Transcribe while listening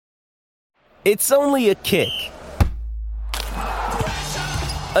It's only a kick,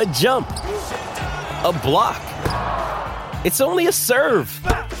 a jump, a block. It's only a serve.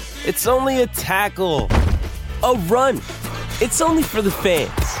 It's only a tackle, a run. It's only for the fans.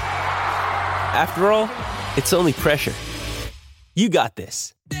 After all, it's only pressure. You got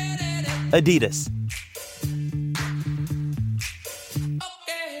this. Adidas.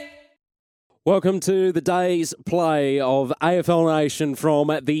 Welcome to the day's play of AFL Nation from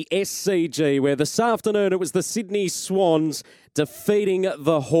the SCG, where this afternoon it was the Sydney Swans defeating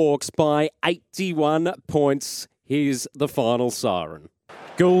the Hawks by 81 points. Here's the final siren.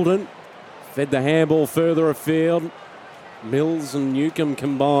 Goulden fed the handball further afield. Mills and Newcomb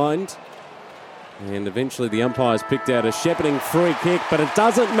combined. And eventually the umpires picked out a shepherding free kick, but it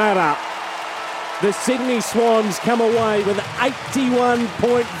doesn't matter. The Sydney Swans come away with an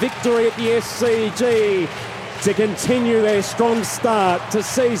 81-point victory at the SCG to continue their strong start to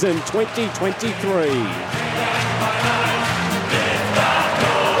season 2023.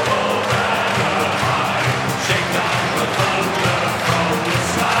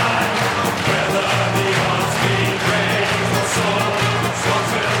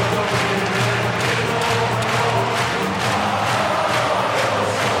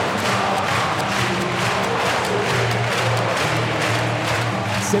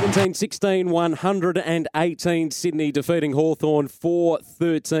 Seventeen, 16, 118 Sydney defeating Hawthorn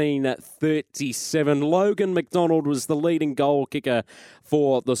 4-13-37. Logan McDonald was the leading goal kicker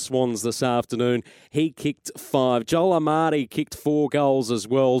for the Swans this afternoon. He kicked 5. Joel Amati kicked 4 goals as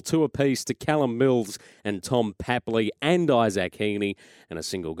well, 2 apiece to Callum Mills and Tom Papley and Isaac Heaney, and a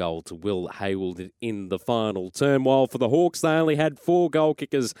single goal to Will Hayward in the final term. While for the Hawks, they only had 4 goal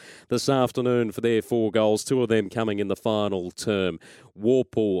kickers this afternoon for their 4 goals, 2 of them coming in the final term.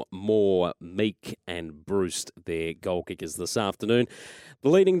 Warple, Moore, Meek and Bruce, their goal kickers this afternoon. The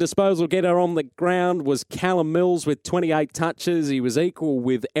leading disposal getter on the ground was Callum Mills with 28 touches. He was equal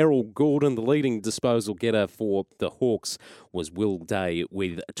with Errol Gordon. The leading disposal getter for the Hawks was Will Day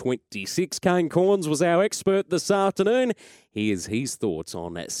with 26. Kane Corns was our expert this afternoon. Here's his thoughts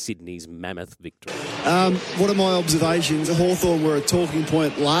on Sydney's mammoth victory. What are my observations? Hawthorn were a talking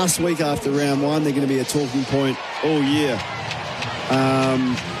point last week after round 1. They're going to be a talking point all year.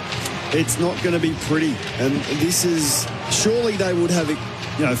 It's not going to be pretty, and this is surely they would have,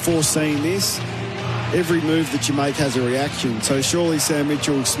 foreseen this. Every move that you make has a reaction. So surely Sam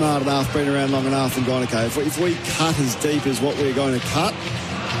Mitchell, smart enough, been around long enough, and gone, okay, if we cut as deep as what we're going to cut,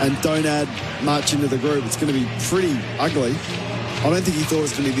 and don't add much into the group, it's going to be pretty ugly. I don't think he thought it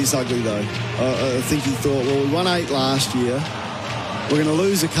was going to be this ugly though. I think he thought, well, we won 8 last year. We're going to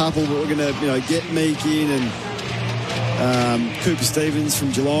lose a couple, but we're going to, get Meek in and. Cooper Stevens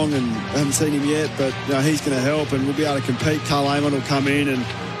from Geelong, and I haven't seen him yet, but he's going to help and we'll be able to compete. Carl Amon will come in and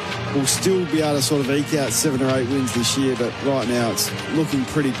we'll still be able to sort of eke out 7 or 8 wins this year, but right now it's looking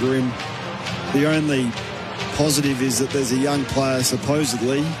pretty grim. The only positive is that there's a young player,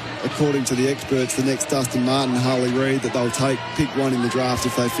 supposedly, according to the experts, the next Dustin Martin, Harley Reid, that they'll pick one in the draft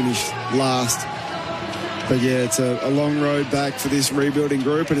if they finish last. But yeah, it's a long road back for this rebuilding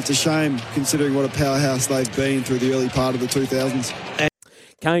group, and it's a shame considering what a powerhouse they've been through the early part of the 2000s.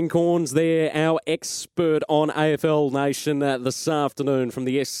 Kane Corns there, our expert on AFL Nation this afternoon from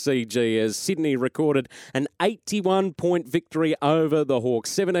the SCG, as Sydney recorded an 81-point victory over the Hawks,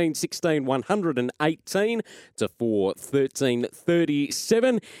 17-16, 118 to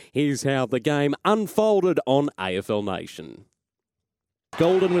 4-13-37. Here's how the game unfolded on AFL Nation.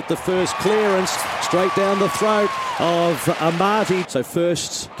 Golden with the first clearance, straight down the throat of Amati. So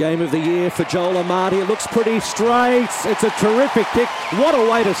first game of the year for Joel Amati. It looks pretty straight. It's a terrific kick. What a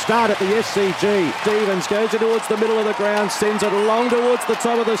way to start at the SCG. Stevens goes towards the middle of the ground, sends it along towards the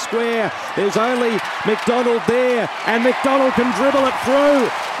top of the square. There's only McDonald there, and McDonald can dribble it through.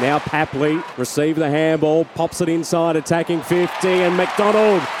 Now Papley received the handball, pops it inside, attacking 50, and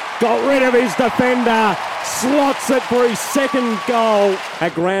McDonald got rid of his defender, slots it for his second goal.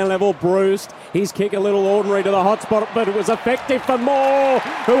 At ground level, Bruce, his kick a little ordinary to the hot spot, but it was effective for Moore,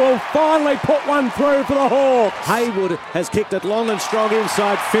 who will finally put one through for the Hawks. Haywood has kicked it long and strong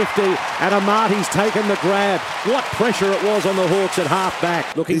inside 50, and Amati's taken the grab. What pressure it was on the Hawks at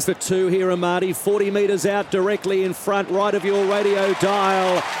half-back. Looking for 2 here, Amati, 40 metres out directly in front, right of your radio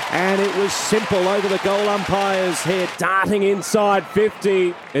dial, and it was simple over the goal umpire's head. Darting inside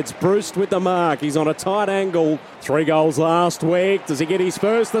 50. It's Bruce with the mark. He's on a tight angle. 3 goals last week. Does he get his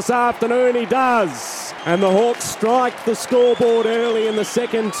first this afternoon? He does. And the Hawks strike the scoreboard early in the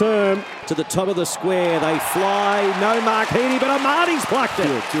second term. To the top of the square, they fly. No Mark Heaney, but Amati's plucked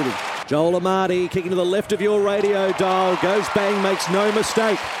it. Good. Joel Amati kicking to the left of your radio dial. Goes bang, makes no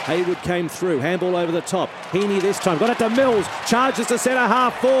mistake. Haywood came through. Handball over the top. Heaney this time. Got it to Mills. Charges to centre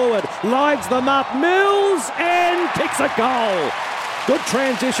half forward. Lines them up. Mills and kicks a goal. Good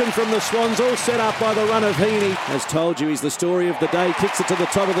transition from the Swans, all set up by the run of Heaney. As told you, he's the story of the day. Kicks it to the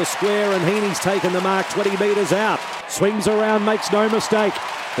top of the square and Heaney's taken the mark 20 metres out. Swings around, makes no mistake.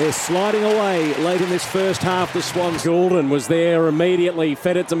 They're sliding away late in this first half, the Swans. Goulden was there immediately,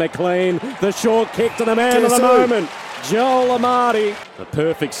 fed it to McLean. The short kick to the man of the moment, Joel Amati. The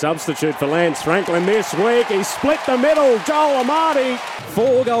perfect substitute for Lance Franklin this week. He split the middle, Joel Amati.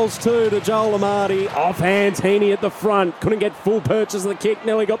 4 goals 2 to Joel Amati. Off hands, Heaney at the front. Couldn't get full purchase of the kick,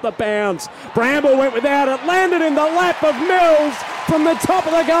 nearly got the bounce. Bramble went without it, landed in the lap of Mills. From the top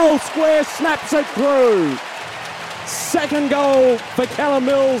of the goal square, snaps it through. Second goal for Callum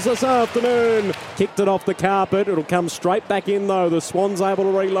Mills this afternoon. Kicked it off the carpet. It'll come straight back in though. The Swans able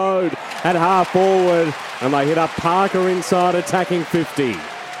to reload at half forward. And they hit up Parker inside attacking 50.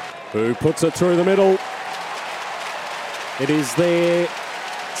 Who puts it through the middle. It is their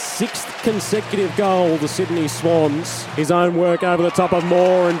 6th consecutive goal, the Sydney Swans. His own work over the top of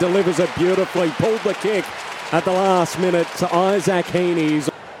Moore and delivers it beautifully. Pulled the kick at the last minute to Isaac Heaney.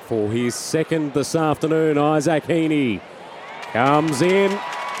 For his second this afternoon, Isaac Heaney comes in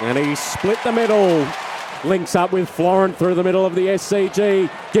and he split the middle. Links up with Florent through the middle of the SCG.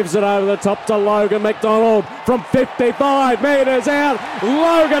 Gives it over the top to Logan McDonald from 55 metres out.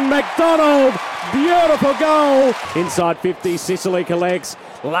 Logan McDonald, beautiful goal. Inside 50, Sicily collects.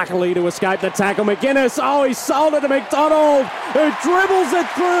 Luckily to escape the tackle, McGuinness. Oh, he sold it to McDonald, who dribbles it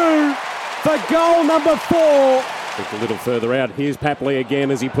through for goal number 4. Look a little further out. Here's Papley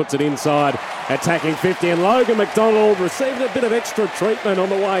again as he puts it inside, attacking 50, and Logan McDonald received a bit of extra treatment on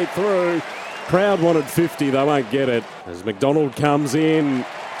the way through. Crowd wanted 50, they won't get it. As McDonald comes in,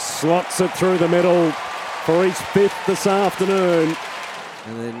 slots it through the middle for his 5th this afternoon.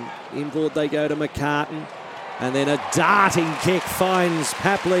 And then inboard they go to McCartan. And then a darting kick finds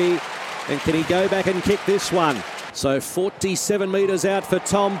Papley. And can he go back and kick this one? So 47 metres out for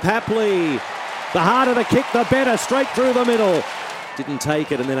Tom Papley. The harder the kick, the better. Straight through the middle. Didn't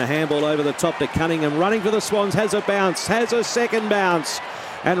take it. And then a handball over the top to Cunningham. Running for the Swans. Has a bounce. Has a second bounce.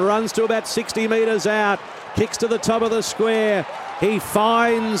 And runs to about 60 metres out. Kicks to the top of the square. He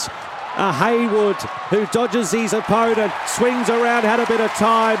finds a Haywood who dodges his opponent. Swings around. Had a bit of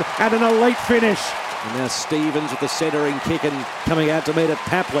time. And an elite finish. And now Stevens with the centering kick and coming out to meet it,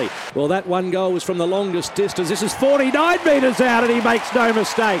 Papley. Well, that one goal was from the longest distance. This is 49 metres out and he makes no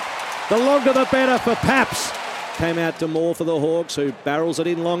mistake. The longer the better for Paps. Came out to Moore for the Hawks, who barrels it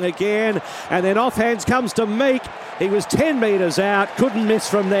in long again. And then offhands comes to Meek. He was 10 metres out, couldn't miss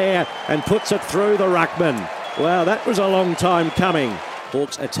from there, and puts it through the ruckman. Wow, that was a long time coming.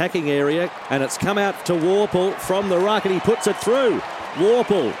 Hawks attacking area, and it's come out to Warple from the ruck, and he puts it through.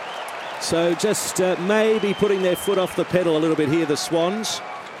 Warple. So just maybe putting their foot off the pedal a little bit here, the Swans.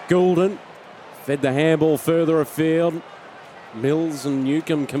 Goulden fed the handball further afield. Mills and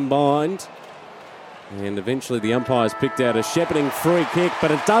Newcomb combined. And eventually the umpires picked out a shepherding free kick,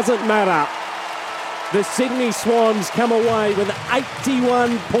 but it doesn't matter. The Sydney Swans come away with an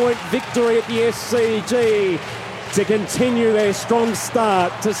 81-point victory at the SCG to continue their strong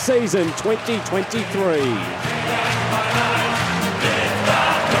start to season 2023.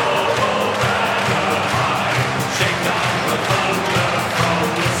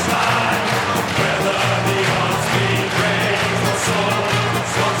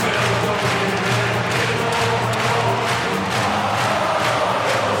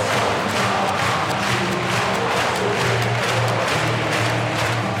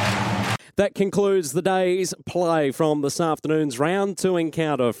 That concludes the day's play from this afternoon's round 2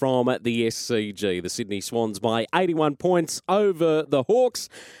 encounter from the SCG. The Sydney Swans by 81 points over the Hawks.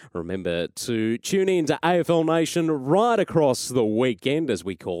 Remember to tune in to AFL Nation right across the weekend as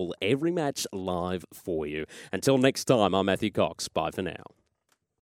we call every match live for you. Until next time, I'm Matthew Cox. Bye for now.